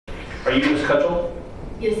Are you Ms. Cutchell?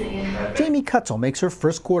 Yes, I am. Jamie Cutchell makes her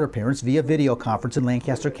first court appearance via video conference in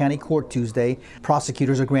Lancaster County Court Tuesday.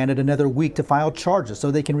 Prosecutors are granted another week to file charges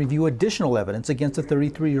so they can review additional evidence against a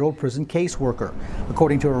 33-year-old prison caseworker.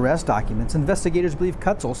 According to arrest documents, investigators believe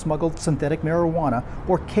Cutchell smuggled synthetic marijuana,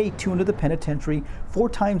 or K2, into the penitentiary 4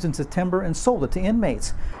 times in September and sold it to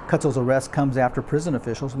inmates. Cutchell's arrest comes after prison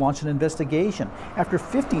officials launched an investigation after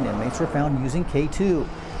 15 inmates were found using K2.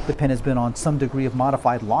 The pen has been on some degree of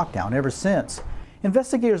modified lockdown ever since.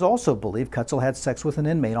 Investigators also believe Cutchell had sex with an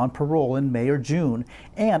inmate on parole in May or June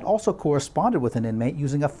and also corresponded with an inmate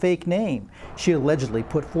using a fake name. She allegedly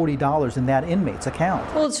put $40 in that inmate's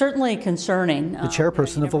account. Well, it's certainly concerning. The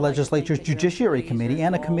chairperson of the legislature's Judiciary Committee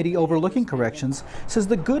and a committee overlooking corrections says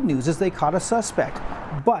the good news is they caught a suspect,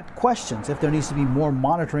 but questions if there needs to be more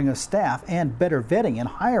monitoring of staff and better vetting and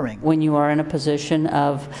hiring. When you are in a position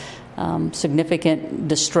of significant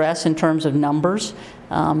distress in terms of numbers,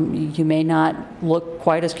 you may not look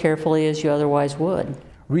quite as carefully as you otherwise would.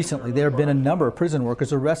 Recently, there have been a number of prison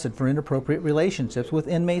workers arrested for inappropriate relationships with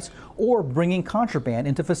inmates or bringing contraband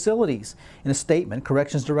into facilities. In a statement,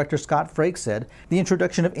 Corrections Director Scott Frakes said, "The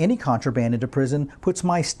introduction of any contraband into prison puts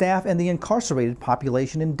my staff and the incarcerated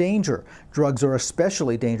population in danger. Drugs are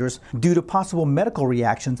especially dangerous due to possible medical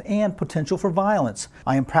reactions and potential for violence.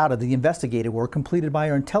 I am proud of the investigative work completed by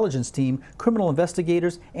our intelligence team, criminal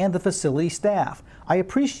investigators, and the facility staff. I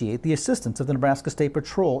appreciate the assistance of the Nebraska State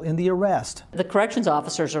Patrol in the arrest." The corrections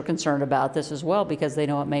officers are concerned about this as well because they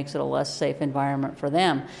know it makes it a less safe environment for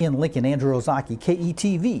them. In Lincoln, Andrew Ozaki,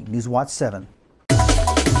 KETV News Watch 7.